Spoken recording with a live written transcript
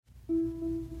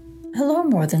Hello,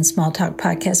 More Than Small Talk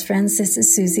podcast friends. This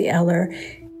is Susie Eller.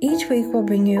 Each week we'll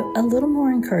bring you a little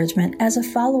more encouragement as a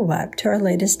follow-up to our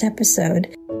latest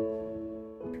episode.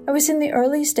 I was in the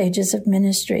early stages of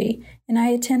ministry, and I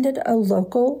attended a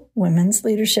local women's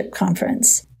leadership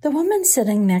conference. The woman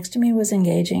sitting next to me was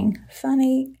engaging,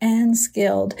 funny, and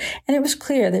skilled, and it was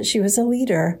clear that she was a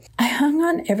leader. I hung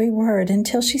on every word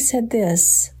until she said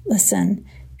this: "Listen,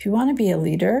 if you want to be a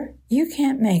leader, you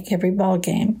can't make every ball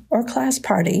game or class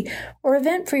party or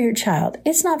event for your child.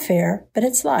 It's not fair, but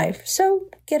it's life, so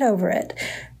get over it."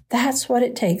 That's what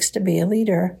it takes to be a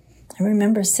leader. I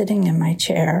remember sitting in my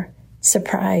chair,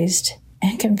 surprised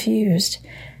and confused.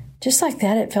 Just like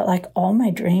that, it felt like all my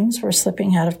dreams were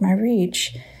slipping out of my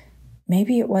reach.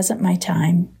 Maybe it wasn't my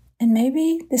time. And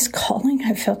maybe this calling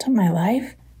I felt in my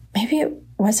life, maybe it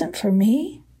wasn't for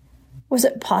me. Was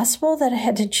it possible that I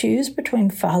had to choose between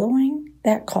following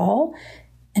that call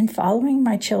and following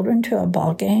my children to a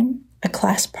ball game, a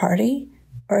class party,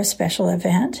 or a special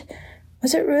event?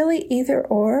 Was it really either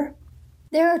or?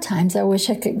 There are times I wish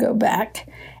I could go back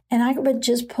and I would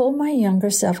just pull my younger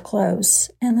self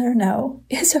close and let her know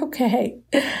it's okay.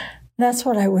 That's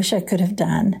what I wish I could have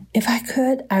done. If I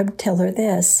could, I would tell her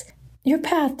this: your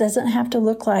path doesn't have to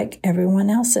look like everyone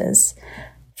else's.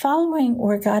 Following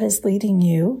where God is leading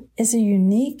you is a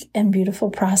unique and beautiful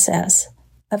process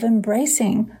of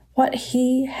embracing what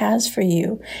He has for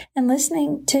you and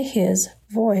listening to His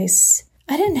voice.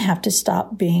 I didn't have to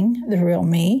stop being the real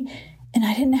me, and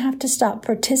I didn't have to stop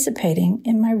participating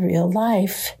in my real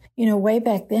life. You know, way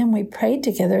back then, we prayed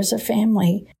together as a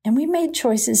family, and we made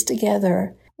choices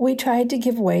together. We tried to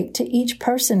give weight to each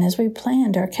person as we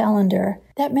planned our calendar.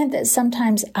 That meant that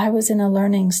sometimes I was in a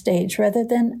learning stage rather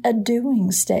than a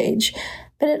doing stage.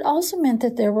 But it also meant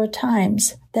that there were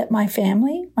times that my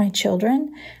family, my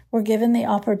children, were given the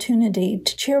opportunity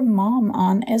to cheer Mom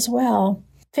on as well.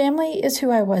 Family is who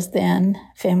I was then.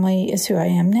 Family is who I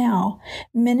am now.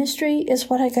 Ministry is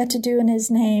what I got to do in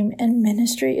His name, and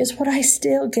ministry is what I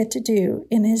still get to do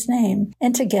in His name.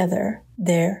 And together,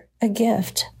 they're a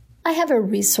gift. I have a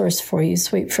resource for you,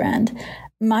 sweet friend.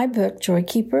 My book, Joy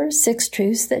Keeper: 6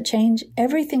 Truths That Change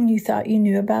Everything You Thought You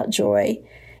Knew About Joy.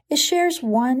 It shares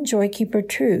one Joy Keeper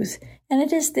truth, and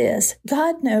it is this: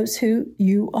 God knows who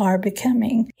you are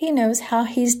becoming. He knows how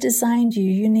He's designed you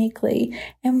uniquely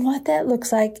and what that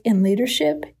looks like in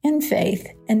leadership, in faith,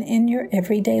 and in your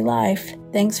everyday life.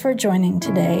 Thanks for joining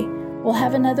today. We'll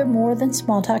have another More Than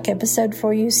Small Talk episode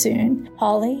for you soon.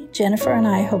 Holly, Jennifer, and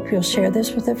I hope you'll share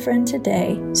this with a friend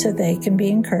today so they can be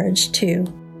encouraged too.